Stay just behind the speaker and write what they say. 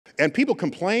And people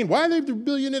complain, why are they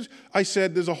billionaires? I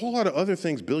said, there's a whole lot of other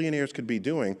things billionaires could be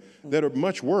doing that are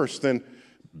much worse than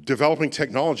developing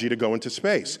technology to go into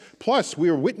space. Plus, we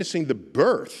are witnessing the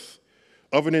birth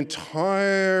of an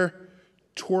entire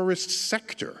tourist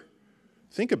sector.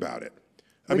 Think about it.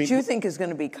 Which you think is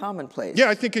going to be commonplace. Yeah,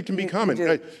 I think it can be common.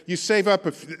 You save up,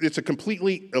 it's a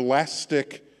completely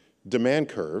elastic demand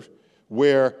curve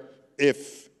where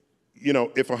if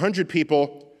 100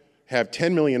 people have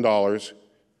 $10 million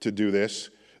to do this,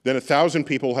 then 1,000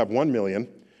 people have 1 million,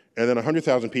 and then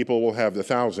 100,000 people will have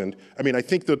 1,000. I mean, I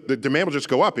think the demand will just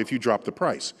go up if you drop the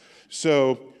price.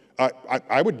 So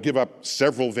I would give up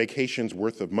several vacations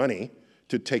worth of money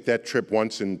to take that trip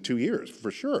once in 2 years,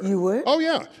 for sure. You would? Oh,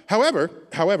 yeah. However.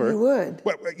 You would?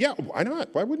 Well, yeah, why not?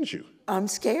 Why wouldn't you? I'm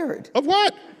scared. Of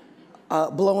what?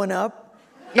 Blowing up.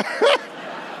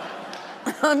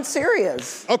 I'm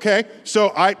serious. Okay,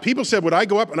 so people said, would I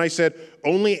go up? And I said,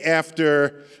 only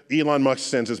after Elon Musk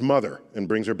sends his mother and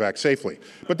brings her back safely.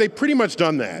 But they've pretty much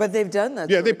done that. But they've done that.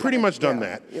 Yeah, they've pretty much done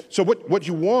that. So what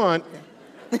you want,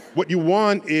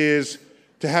 is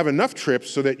to have enough trips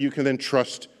so that you can then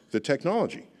trust the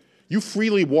technology. You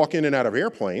freely walk in and out of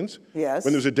airplanes. Yes.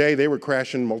 When there's a day they were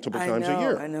crashing multiple times a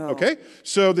year. I know. Okay?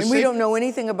 So we don't know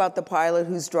anything about the pilot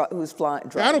who's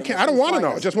flying. I don't care. I don't want to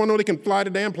know. I just want to know they can fly the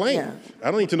damn plane. Yeah.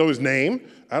 I don't need to know his name.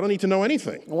 I don't need to know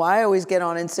anything. Well, I always get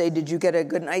on and say, did you get a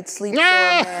good night's sleep, sir,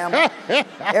 ma'am?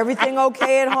 Everything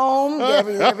okay at home?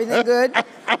 Everything good?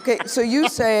 Okay, so you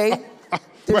say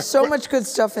there's so much good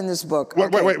stuff in this book.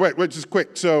 Wait, just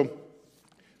quick. So,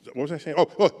 what was I saying?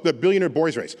 Oh, the billionaire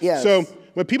boys race. Yes. So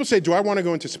when people say, do I want to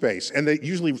go into space? And they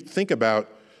usually think about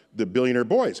the billionaire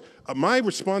boys. My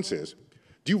response is,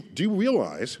 do you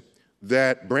realize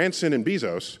that Branson and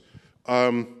Bezos,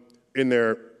 those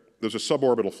are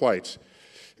suborbital flights,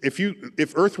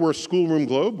 if Earth were a schoolroom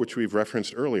globe, which we've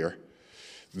referenced earlier,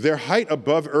 their height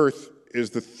above Earth is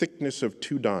the thickness of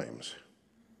 2 dimes.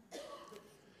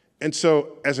 And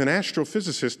so as an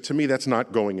astrophysicist, to me, that's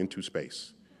not going into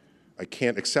space. I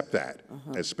can't accept that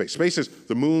as space. Space is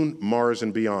the moon, Mars,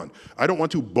 and beyond. I don't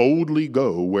want to boldly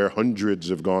go where hundreds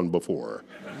have gone before.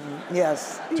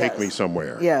 Yes. Take me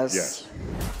somewhere. Yes.